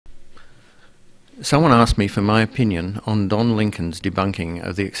Someone asked me for my opinion on Don Lincoln's debunking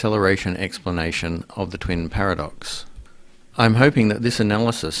of the acceleration explanation of the twin paradox. I'm hoping that this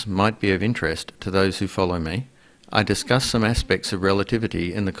analysis might be of interest to those who follow me. I discuss some aspects of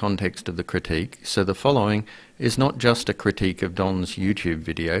relativity in the context of the critique, so the following is not just a critique of Don's YouTube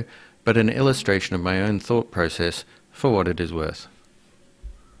video, but an illustration of my own thought process for what it is worth.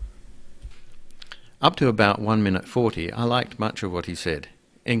 Up to about 1 minute 40, I liked much of what he said,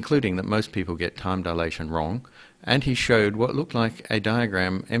 including that most people get time dilation wrong, and he showed what looked like a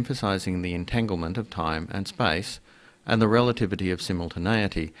diagram emphasizing the entanglement of time and space and the relativity of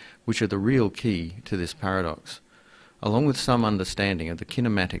simultaneity, which are the real key to this paradox, along with some understanding of the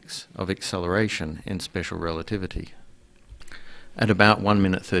kinematics of acceleration in special relativity. At about 1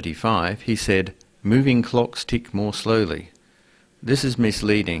 minute 35, he said, "Moving clocks tick more slowly." This is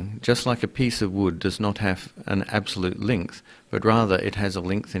misleading. Just like a piece of wood does not have an absolute length, but rather it has a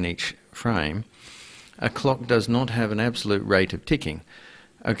length in each frame, a clock does not have an absolute rate of ticking.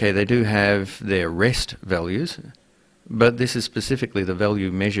 Okay, they do have their rest values, but this is specifically the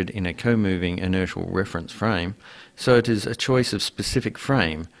value measured in a co-moving inertial reference frame, so it is a choice of specific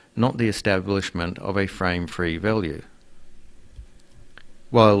frame, not the establishment of a frame-free value.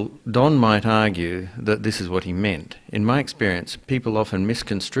 While Don might argue that this is what he meant, in my experience people often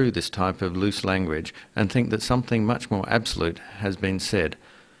misconstrue this type of loose language and think that something much more absolute has been said.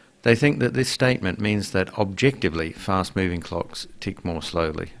 They think that this statement means that objectively fast-moving clocks tick more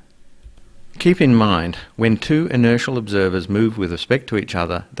slowly. Keep in mind, when two inertial observers move with respect to each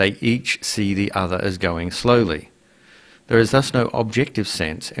other, they each see the other as going slowly. There is thus no objective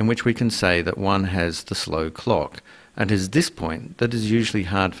sense in which we can say that one has the slow clock, and it is this point that is usually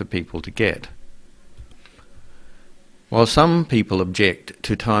hard for people to get. While some people object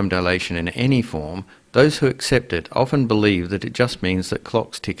to time dilation in any form, those who accept it often believe that it just means that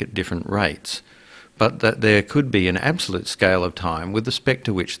clocks tick at different rates, but that there could be an absolute scale of time with respect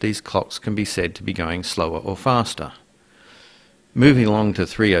to which these clocks can be said to be going slower or faster. Moving along to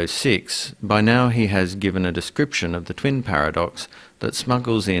 306, by now he has given a description of the twin paradox that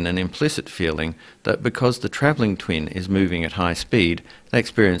smuggles in an implicit feeling that because the travelling twin is moving at high speed, they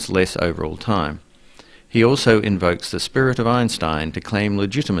experience less overall time. He also invokes the spirit of Einstein to claim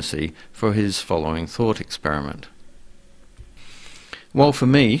legitimacy for his following thought experiment. While for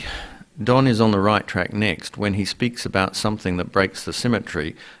me, Don is on the right track next when he speaks about something that breaks the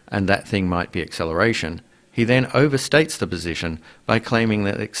symmetry, and that thing might be acceleration, he then overstates the position by claiming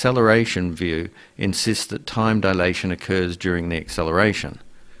that the acceleration view insists that time dilation occurs during the acceleration.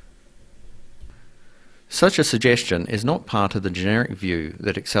 Such a suggestion is not part of the generic view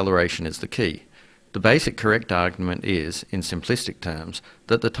that acceleration is the key. The basic correct argument is, in simplistic terms,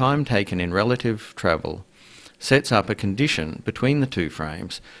 that the time taken in relative travel sets up a condition between the two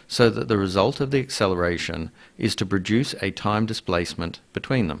frames so that the result of the acceleration is to produce a time displacement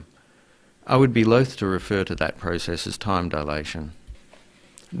between them. I would be loath to refer to that process as time dilation.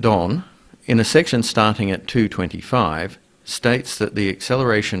 Don, in a section starting at 225, states that the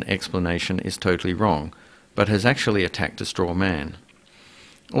acceleration explanation is totally wrong, but has actually attacked a straw man.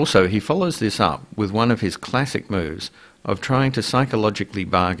 Also, he follows this up with one of his classic moves of trying to psychologically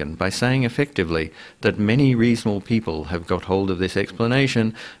bargain by saying effectively that many reasonable people have got hold of this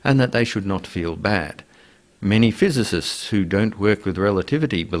explanation and that they should not feel bad. Many physicists who don't work with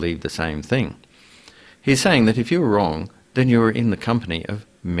relativity believe the same thing. He's saying that if you're wrong, then you're in the company of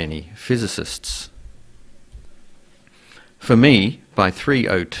many physicists. For me, by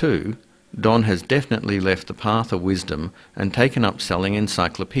 302, Don has definitely left the path of wisdom and taken up selling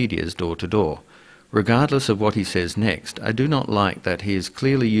encyclopedias door to door. Regardless of what he says next, I do not like that he is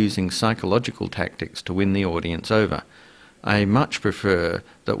clearly using psychological tactics to win the audience over. I much prefer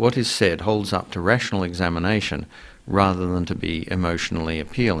that what is said holds up to rational examination rather than to be emotionally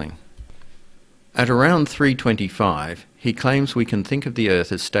appealing. At around 325, he claims we can think of the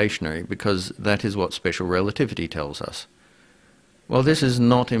Earth as stationary because that is what special relativity tells us. While this is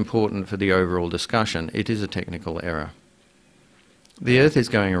not important for the overall discussion, it is a technical error. The Earth is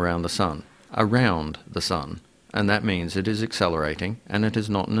going around the Sun, and that means it is accelerating and it is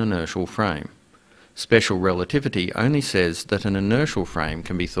not an inertial frame. Special relativity only says that an inertial frame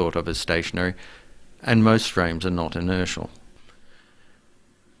can be thought of as stationary, and most frames are not inertial.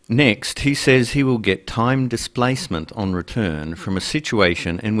 Next, he says he will get time displacement on return from a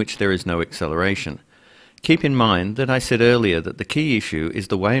situation in which there is no acceleration. Keep in mind that I said earlier that the key issue is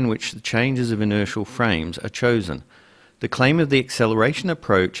the way in which the changes of inertial frames are chosen. The claim of the acceleration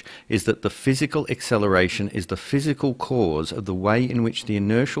approach is that the physical acceleration is the physical cause of the way in which the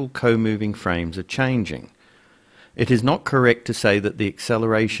inertial co-moving frames are changing. It is not correct to say that the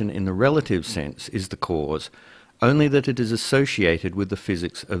acceleration in the relative sense is the cause, only that it is associated with the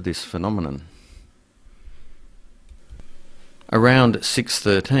physics of this phenomenon. Around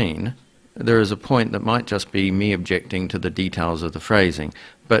 6.13, there is a point that might just be me objecting to the details of the phrasing,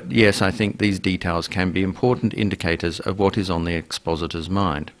 but yes, I think these details can be important indicators of what is on the expositor's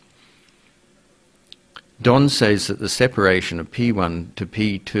mind. Don says that the separation of P1 to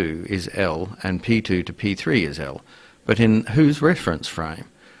P2 is L and P2 to P3 is L, but in whose reference frame?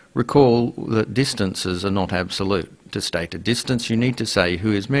 Recall that distances are not absolute. To state a distance, you need to say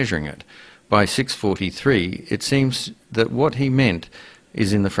who is measuring it. By 6.43, it seems that what he meant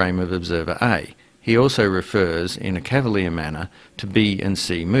is in the frame of observer A. He also refers, in a cavalier manner, to B and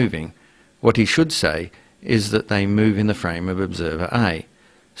C moving. What he should say is that they move in the frame of observer A.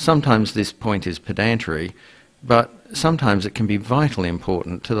 Sometimes this point is pedantry, but sometimes it can be vitally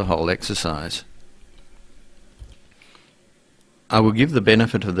important to the whole exercise. I will give the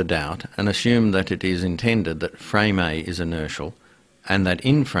benefit of the doubt and assume that it is intended that frame A is inertial, and that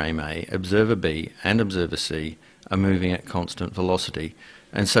in frame A, observer B and observer C are moving at constant velocity,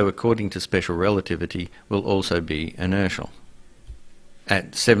 and so according to special relativity will also be inertial.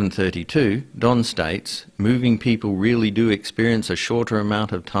 At 7.32, Don states, moving people really do experience a shorter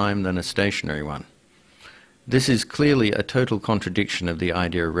amount of time than a stationary one. This is clearly a total contradiction of the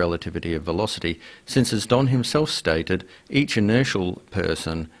idea of relativity of velocity, since as Don himself stated, each inertial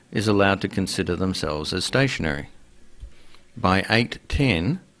person is allowed to consider themselves as stationary. By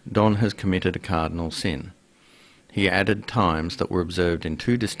 8.10, Don has committed a cardinal sin. He added times that were observed in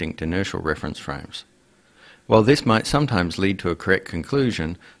two distinct inertial reference frames. While this might sometimes lead to a correct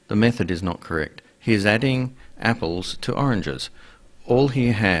conclusion, the method is not correct. He is adding apples to oranges. All he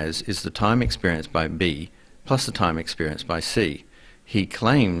has is the time experienced by B plus the time experienced by C. He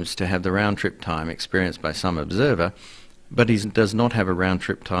claims to have the round-trip time experienced by some observer, but he does not have a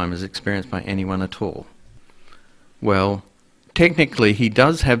round-trip time as experienced by anyone at all. Well, technically he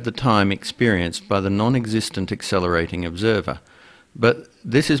does have the time experienced by the non-existent accelerating observer, but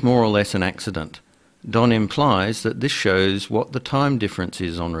this is more or less an accident. Don implies that this shows what the time difference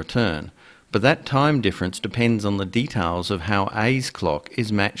is on return, but that time difference depends on the details of how A's clock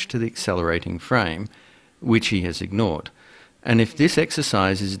is matched to the accelerating frame, which he has ignored. And if this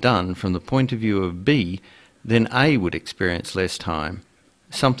exercise is done from the point of view of B, then A would experience less time.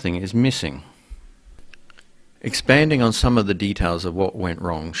 Something is missing. Expanding on some of the details of what went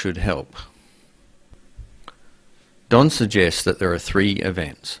wrong should help. Don suggests that there are three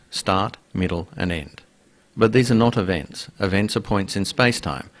events: start, middle and end. But these are not events. Events are points in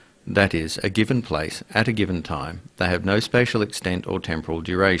space-time, that is, a given place at a given time. They have no spatial extent or temporal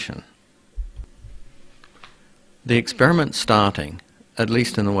duration. The experiment starting, at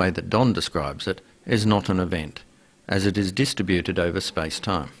least in the way that Don describes it, is not an event, as it is distributed over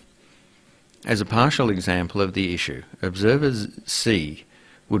space-time. As a partial example of the issue, observer C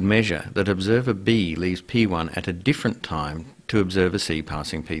would measure that observer B leaves P1 at a different time to observer C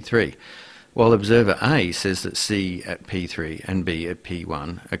passing P3, while observer A says that C at P3 and B at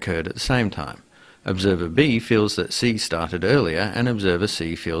P1 occurred at the same time. Observer B feels that C started earlier and observer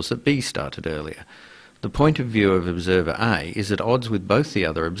C feels that B started earlier. The point of view of observer A is at odds with both the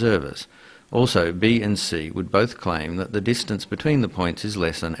other observers. Also, B and C would both claim that the distance between the points is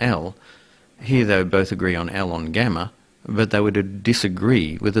less than L. Here they would both agree on L on gamma, but they would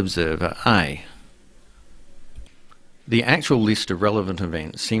disagree with observer A. The actual list of relevant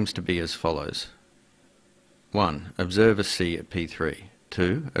events seems to be as follows. 1. Observer C at P3.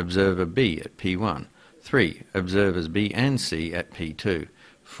 2. Observer B at P1. 3. Observers B and C at P2.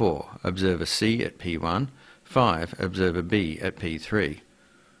 4. Observer C at P1. 5. Observer B at P3.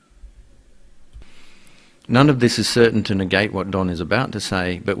 None of this is certain to negate what Don is about to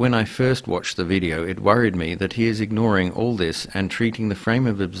say, but when I first watched the video it worried me that he is ignoring all this and treating the frame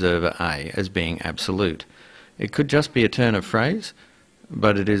of observer A as being absolute. It could just be a turn of phrase,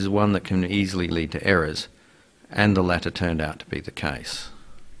 but it is one that can easily lead to errors, and the latter turned out to be the case.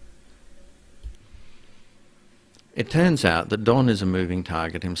 It turns out that Don is a moving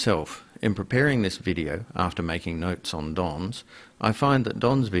target himself. In preparing this video, after making notes on Don's, I find that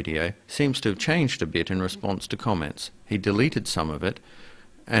Don's video seems to have changed a bit in response to comments. He deleted some of it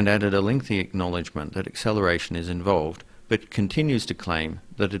and added a lengthy acknowledgement that acceleration is involved, but continues to claim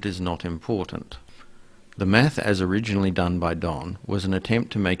that it is not important. The math as originally done by Don was an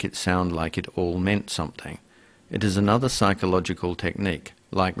attempt to make it sound like it all meant something. It is another psychological technique,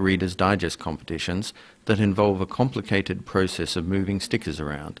 like Reader's Digest competitions, that involve a complicated process of moving stickers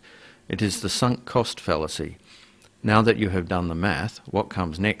around. It is the sunk cost fallacy. Now that you have done the math, what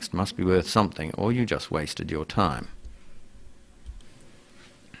comes next must be worth something, or you just wasted your time.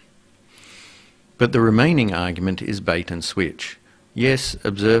 But the remaining argument is bait and switch. Yes,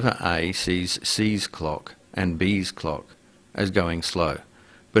 observer A sees C's clock and B's clock as going slow,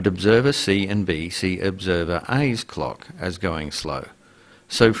 but observer C and B see observer A's clock as going slow.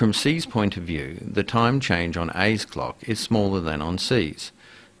 So from C's point of view, the time change on A's clock is smaller than on C's.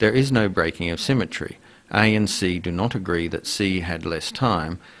 There is no breaking of symmetry. A and C do not agree that C had less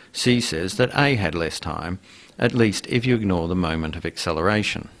time. C says that A had less time, at least if you ignore the moment of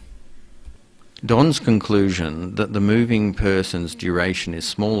acceleration. Don's conclusion that the moving person's duration is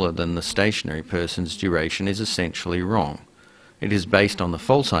smaller than the stationary person's duration is essentially wrong. It is based on the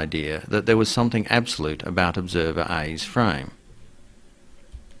false idea that there was something absolute about observer A's frame.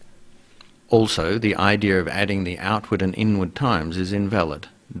 Also, the idea of adding the outward and inward times is invalid.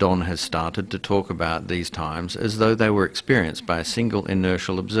 Don has started to talk about these times as though they were experienced by a single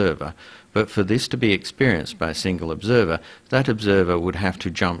inertial observer, but for this to be experienced by a single observer, that observer would have to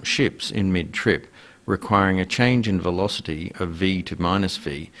jump ships in mid-trip, requiring a change in velocity of v to minus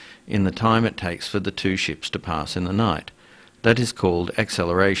v in the time it takes for the two ships to pass in the night. That is called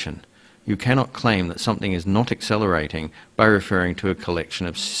acceleration. You cannot claim that something is not accelerating by referring to a collection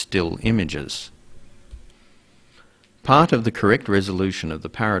of still images. Part of the correct resolution of the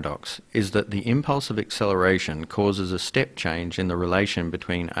paradox is that the impulse of acceleration causes a step change in the relation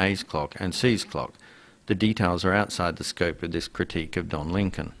between A's clock and C's clock. The details are outside the scope of this critique of Don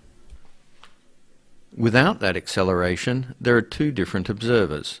Lincoln. Without that acceleration, there are two different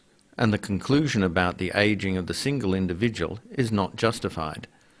observers, and the conclusion about the aging of the single individual is not justified.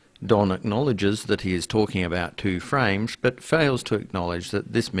 Don acknowledges that he is talking about two frames, but fails to acknowledge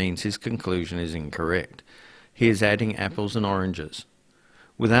that this means his conclusion is incorrect. He is adding apples and oranges.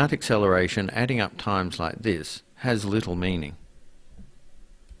 Without acceleration, adding up times like this has little meaning.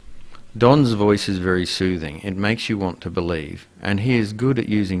 Don's voice is very soothing. It makes you want to believe, and he is good at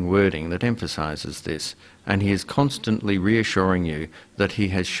using wording that emphasizes this, and he is constantly reassuring you that he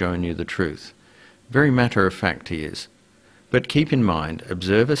has shown you the truth. Very matter-of-fact he is. But keep in mind,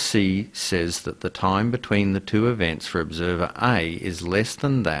 observer C says that the time between the two events for observer A is less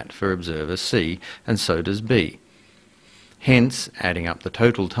than that for observer C, and so does B. Hence, adding up the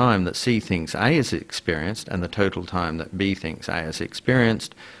total time that C thinks A has experienced and the total time that B thinks A has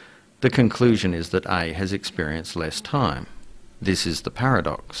experienced, the conclusion is that A has experienced less time. This is the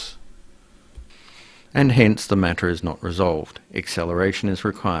paradox. And hence the matter is not resolved. Acceleration is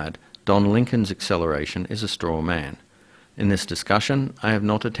required. Don Lincoln's acceleration is a straw man. In this discussion, I have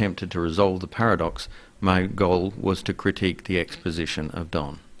not attempted to resolve the paradox. My goal was to critique the exposition of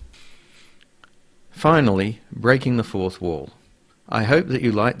Don. Finally, breaking the fourth wall. I hope that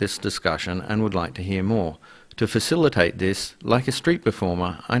you liked this discussion and would like to hear more. To facilitate this, like a street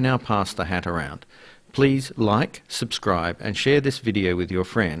performer, I now pass the hat around. Please like, subscribe and share this video with your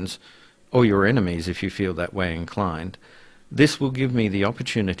friends, or your enemies if you feel that way inclined. This will give me the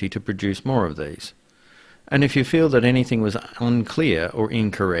opportunity to produce more of these. And if you feel that anything was unclear or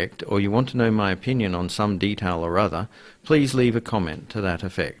incorrect, or you want to know my opinion on some detail or other, please leave a comment to that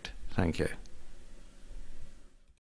effect. Thank you.